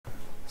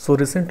So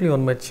recently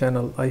on my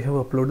channel I have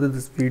uploaded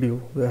this video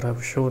where I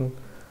have shown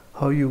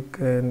how you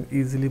can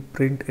easily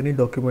print any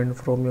document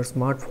from your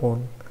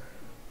smartphone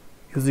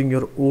using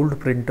your old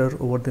printer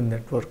over the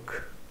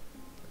network.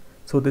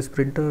 So this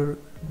printer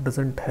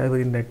doesn't have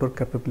any network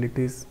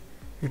capabilities.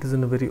 It is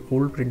in a very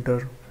old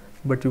printer,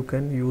 but you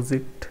can use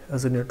it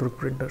as a network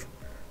printer.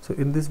 So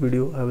in this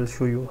video I will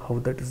show you how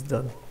that is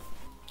done.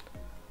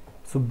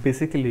 So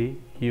basically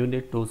you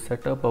need to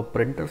set up a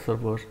printer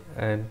server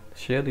and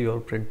share your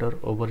printer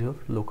over your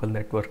local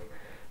network.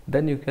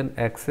 Then you can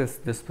access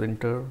this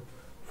printer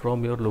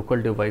from your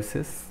local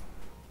devices.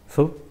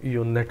 So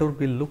your network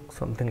will look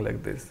something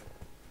like this.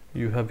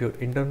 You have your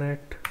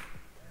internet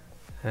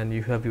and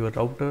you have your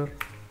router.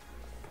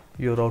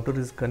 Your router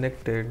is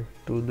connected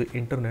to the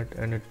internet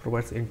and it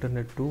provides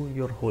internet to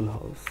your whole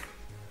house.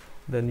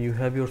 Then you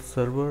have your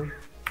server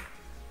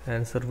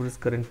and server is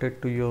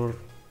connected to your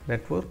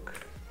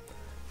network,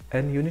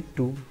 and you need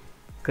to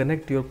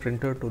connect your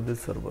printer to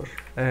this server,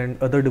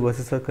 and other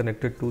devices are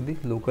connected to the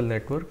local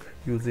network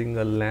using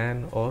a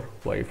LAN or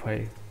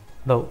Wi-Fi.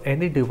 Now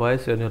any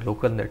device on your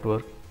local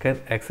network can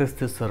access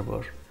this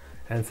server,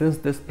 and since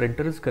this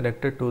printer is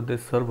connected to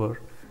this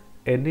server,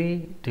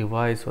 any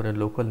device on a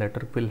local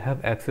network will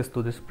have access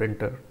to this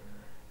printer,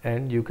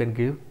 and you can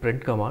give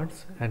print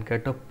commands and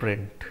get a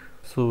print.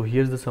 So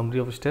here's the summary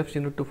of steps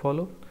you need to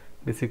follow.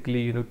 Basically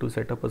you need to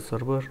set up a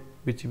server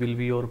which will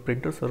be your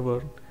printer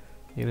server.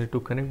 You need to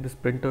connect this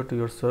printer to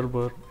your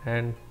server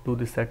and do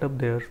the setup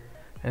there,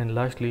 and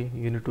lastly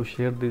you need to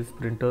share this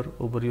printer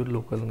over your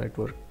local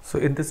network. So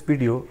in this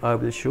video I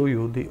will show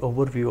you the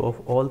overview of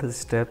all these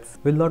steps.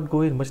 Will not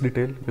go in much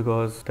detail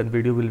because then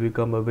video will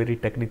become a very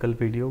technical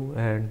video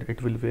and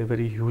it will be a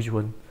very huge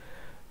one.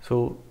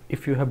 So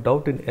if you have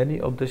doubt in any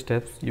of the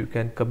steps, you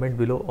can comment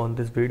below on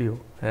this video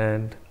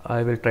and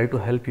I will try to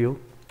help you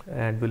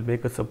and will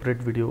make a separate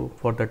video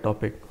for that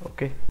topic.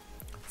 Okay,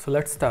 so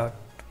let's start.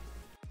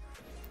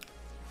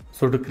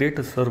 So to create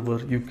a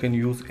server, you can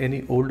use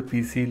any old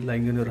PC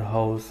lying in your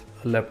house,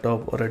 a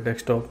laptop or a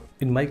desktop.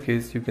 In my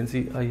case, you can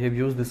see I have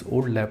used this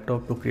old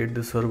laptop to create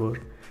this server.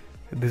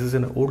 This is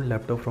an old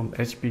laptop from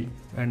HP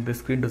and the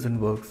screen doesn't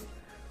work,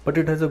 but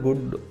it has a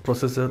good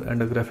processor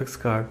and a graphics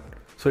card,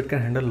 so it can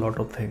handle a lot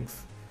of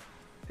things.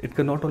 It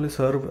can not only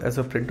serve as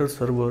a printer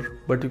server,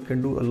 but you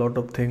can do a lot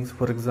of things.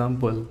 For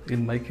example,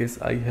 in my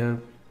case, I have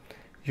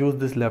use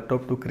this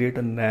laptop to create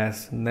a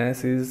NAS.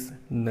 NAS is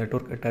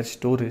network attached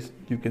storage.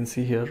 You can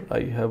see here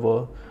I have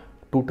a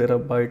 2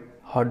 terabyte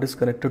hard disk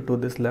connected to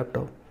this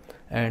laptop,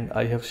 and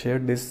I have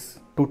shared this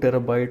 2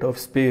 terabyte of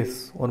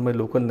space on my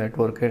local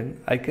network, and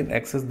I can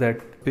access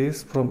that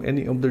space from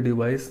any of the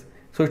device.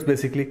 So it's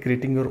basically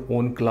creating your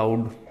own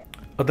cloud.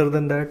 Other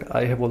than that,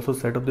 I have also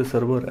set up the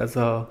server as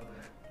a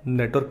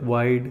network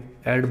wide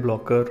ad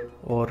blocker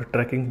or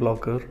tracking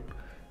blocker.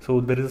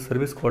 So there is a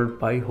service called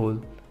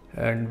Pi-hole,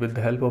 and with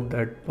the help of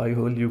that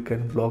Pi-hole you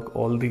can block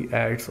all the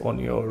ads on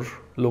your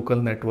local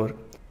network.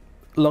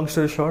 Long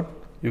story short,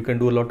 you can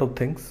do a lot of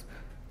things.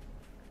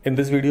 In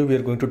this video we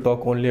are going to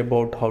talk only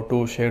about how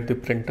to share the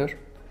printer,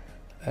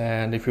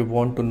 and if you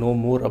want to know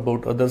more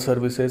about other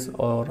services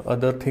or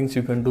other things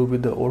you can do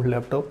with the old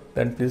laptop,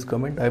 then please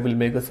comment. I will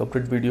make a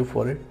separate video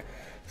for it.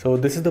 So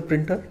this is the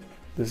printer.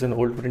 This is an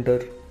old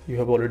printer you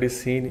have already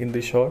seen in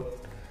the shot.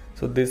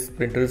 So this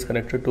printer is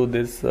connected to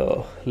this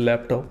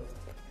laptop,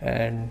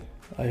 and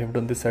I have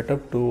done the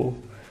setup to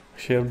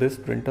share this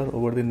printer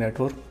over the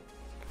network.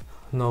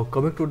 Now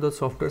coming to the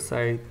software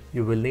side,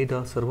 you will need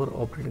a server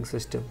operating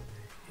system.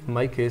 In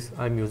my case,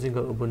 I am using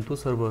a Ubuntu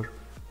server.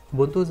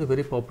 Ubuntu is a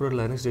very popular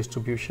Linux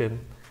distribution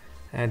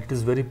and it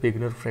is very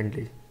beginner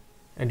friendly,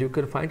 and you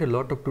can find a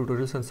lot of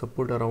tutorials and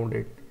support around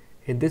it.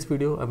 In this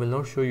video, I will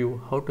not show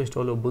you how to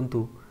install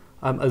Ubuntu.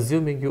 I am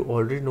assuming you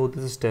already know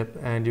this step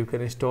and you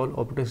can install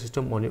operating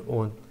system on your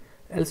own.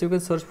 Else you can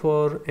search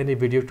for any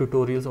video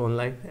tutorials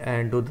online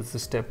and do this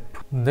step.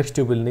 Next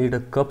you will need a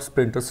CUPS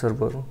printer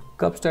server.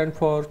 CUPS stands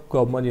for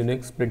Common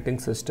Unix Printing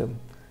System.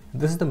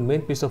 This is the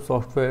main piece of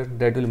software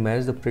that will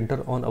manage the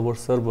printer on our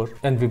server,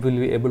 and we will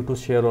be able to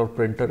share our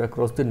printer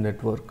across the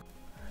network.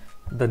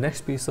 The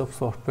next piece of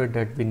software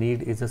that we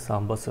need is a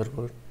Samba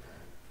server.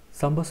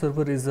 Samba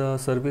server is a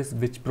service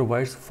which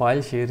provides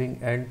file sharing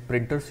and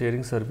printer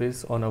sharing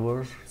service on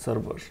our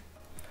server.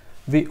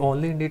 We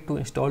only need to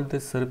install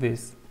this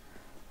service.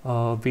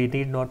 We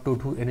need not to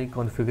do any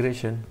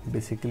configuration.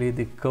 Basically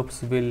the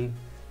CUPS will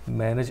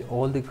manage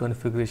all the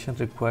configuration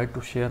required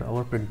to share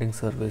our printing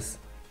service.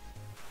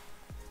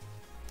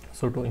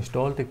 So to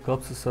install the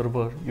CUPS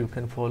server, you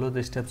can follow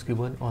the steps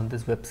given on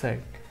this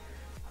website.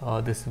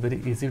 This is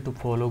very easy to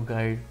follow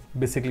guide.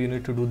 Basically you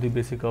need to do the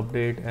basic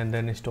update and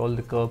then install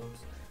the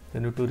CUPS.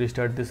 You need to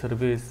restart the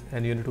service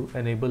and you need to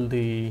enable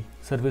the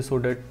service so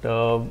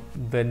that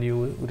when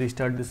you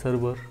restart the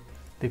server,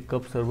 the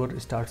CUPS server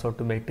starts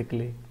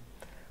automatically.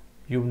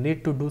 You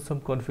need to do some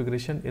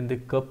configuration in the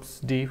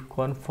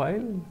CUPS-d-conf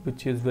file,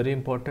 which is very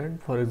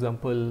important. For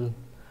example,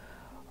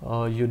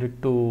 you need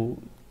to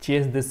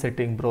change this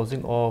setting,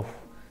 browsing off,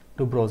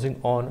 to browsing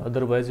on,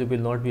 otherwise you will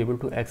not be able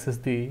to access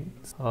the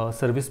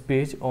service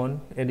page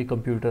on any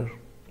computer.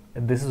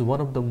 And this is one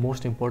of the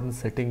most important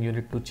setting you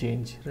need to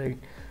change, right?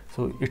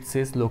 So it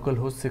says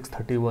localhost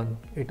 631.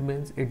 It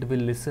means it will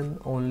listen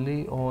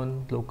only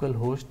on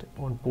localhost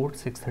on port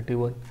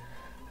 631.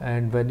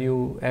 And when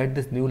you add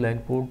this new line,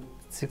 port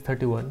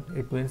 631,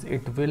 it means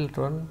it will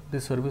run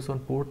the service on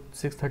port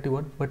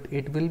 631, but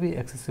it will be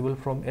accessible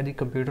from any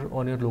computer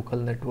on your local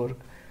network.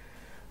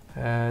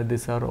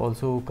 These are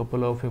also a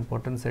couple of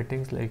important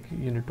settings, like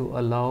you need to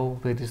allow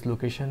various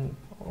location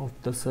of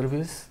the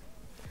service.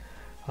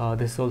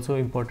 This is also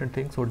important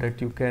thing, so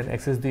that you can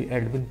access the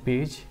admin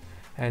page.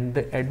 And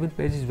the admin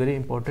page is very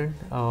important.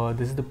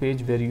 This is the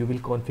page where you will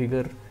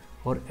configure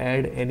or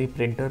add any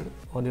printer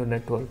on your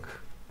network.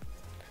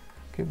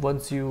 Okay,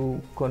 once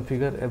you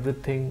configure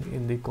everything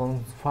in the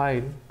conf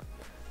file,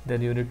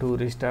 then you need to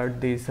restart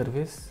the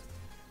service,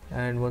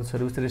 and once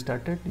service is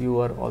restarted, you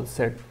are all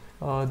set.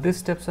 These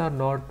steps are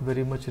not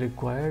very much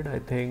required. I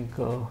think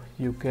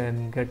you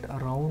can get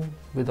around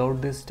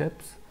without these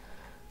steps,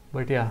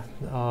 but yeah,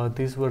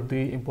 these were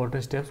the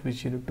important steps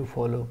which you need to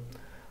follow.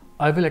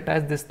 I will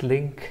attach this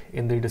link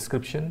in the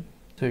description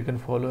so you can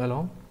follow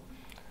along.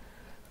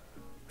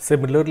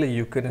 Similarly,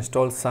 you can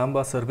install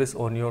Samba service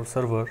on your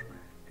server.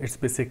 It's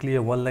basically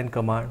a one-line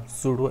command,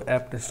 sudo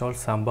apt install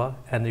Samba,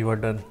 and you are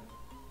done.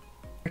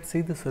 Let's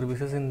see the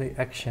services in the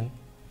action.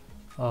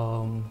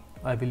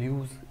 I will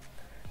use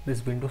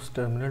this Windows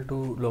terminal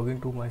to log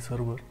into my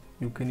server.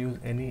 You can use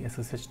any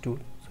SSH tool.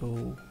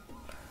 So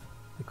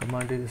the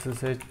command is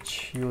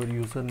SSH your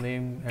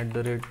username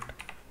 @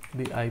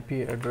 the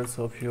IP address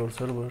of your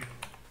server,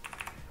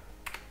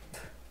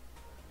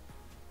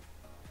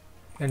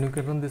 and you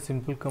can run the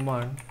simple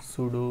command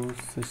sudo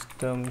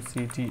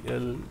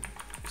systemctl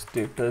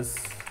status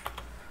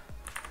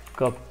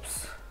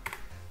cups,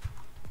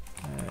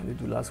 and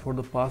it will ask for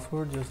the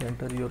password. Just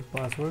enter your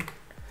password,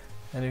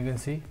 and you can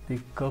see the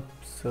cup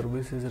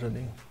service is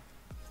running.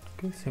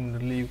 Okay,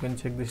 similarly you can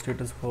check the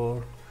status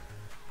for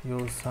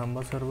your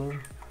Samba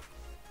server.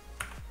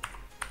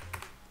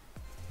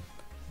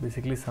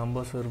 Basically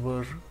Samba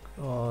server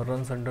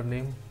runs under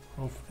name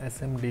of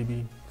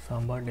smdb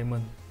Samba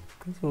daemon.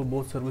 Okay, so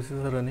both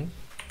services are running,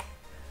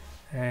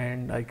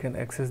 and I can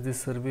access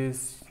this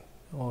service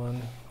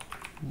on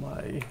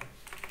my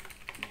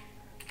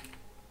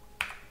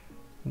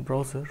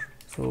browser.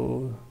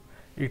 So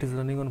it is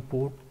running on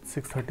port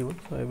 631,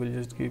 so I will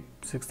just keep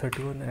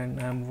 631,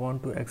 and I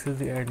want to access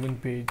the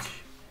admin page.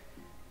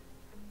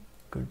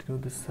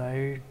 Continue this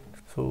side.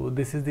 So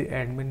this is the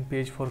admin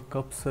page for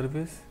cup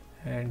service,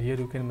 and here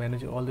you can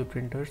manage all the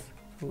printers.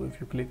 So if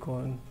you click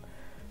on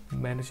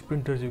manage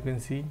printers, you can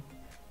see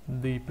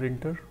the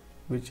printer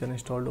which are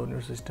installed on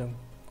your system.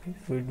 Okay,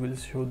 so it will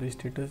show the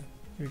status.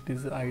 It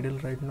is idle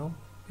right now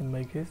in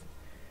my case.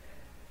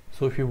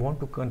 So if you want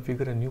to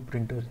configure a new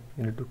printer,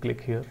 you need to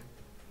click here,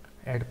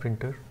 add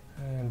printer,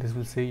 and this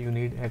will say you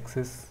need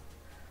access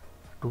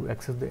to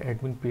access the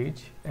admin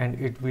page, and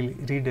it will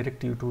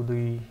redirect you to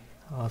the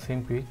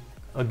same page.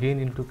 Again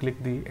you need to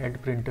click the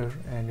add printer,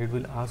 and it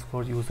will ask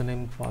for username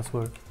and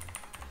password.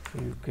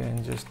 So you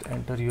can just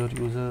enter your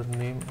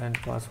username and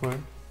password,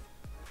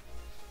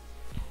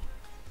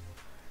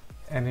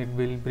 and it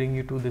will bring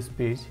you to this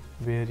page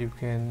where you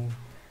can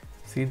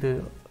see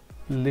the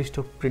list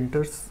of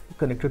printers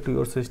connected to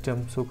your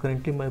system. So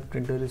currently my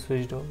printer is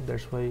switched off,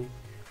 that's why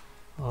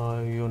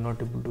you're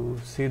not able to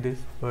see this,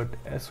 but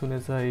as soon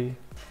as I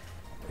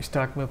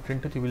start my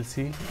printer, you will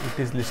see it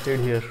is listed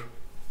here.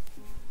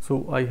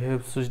 So I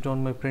have switched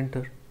on my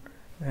printer,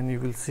 and you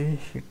will see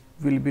it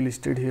will be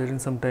listed here in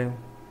some time.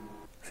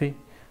 See,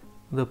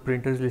 the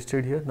printer is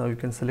listed here. Now you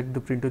can select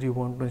the printer you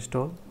want to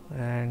install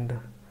and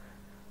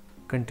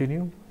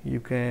continue.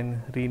 You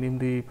can rename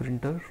the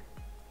printer,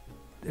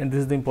 and this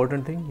is the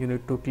important thing, you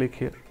need to click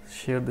here,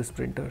 share this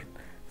printer.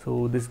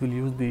 So this will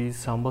use the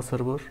Samba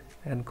server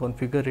and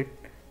configure it,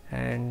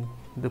 and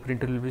the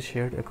printer will be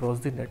shared across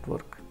the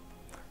network.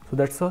 So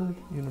that's all.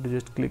 You need to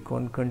just click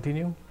on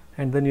continue,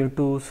 and then you have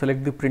to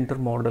select the printer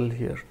model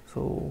here.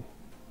 So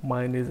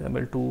mine is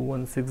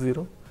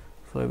ML2160,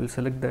 so I will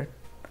select that,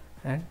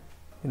 and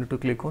you need to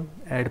click on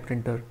add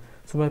printer.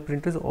 So my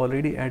printer is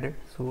already added,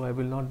 so I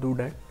will not do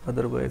that,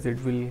 otherwise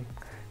it will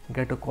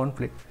get a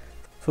conflict.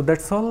 So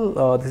that's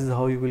all. This is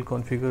how you will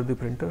configure the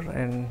printer,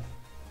 and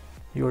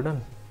you're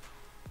done.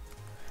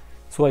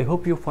 So I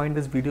hope you find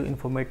this video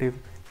informative.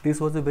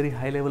 This was a very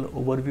high level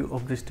overview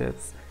of the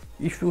steps.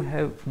 If you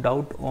have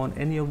doubt on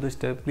any of the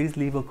steps, please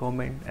leave a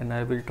comment, and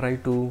I will try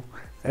to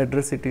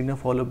address it in a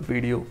follow-up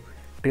video.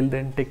 Till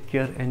then, take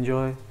care,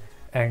 enjoy,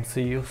 and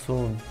see you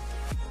soon.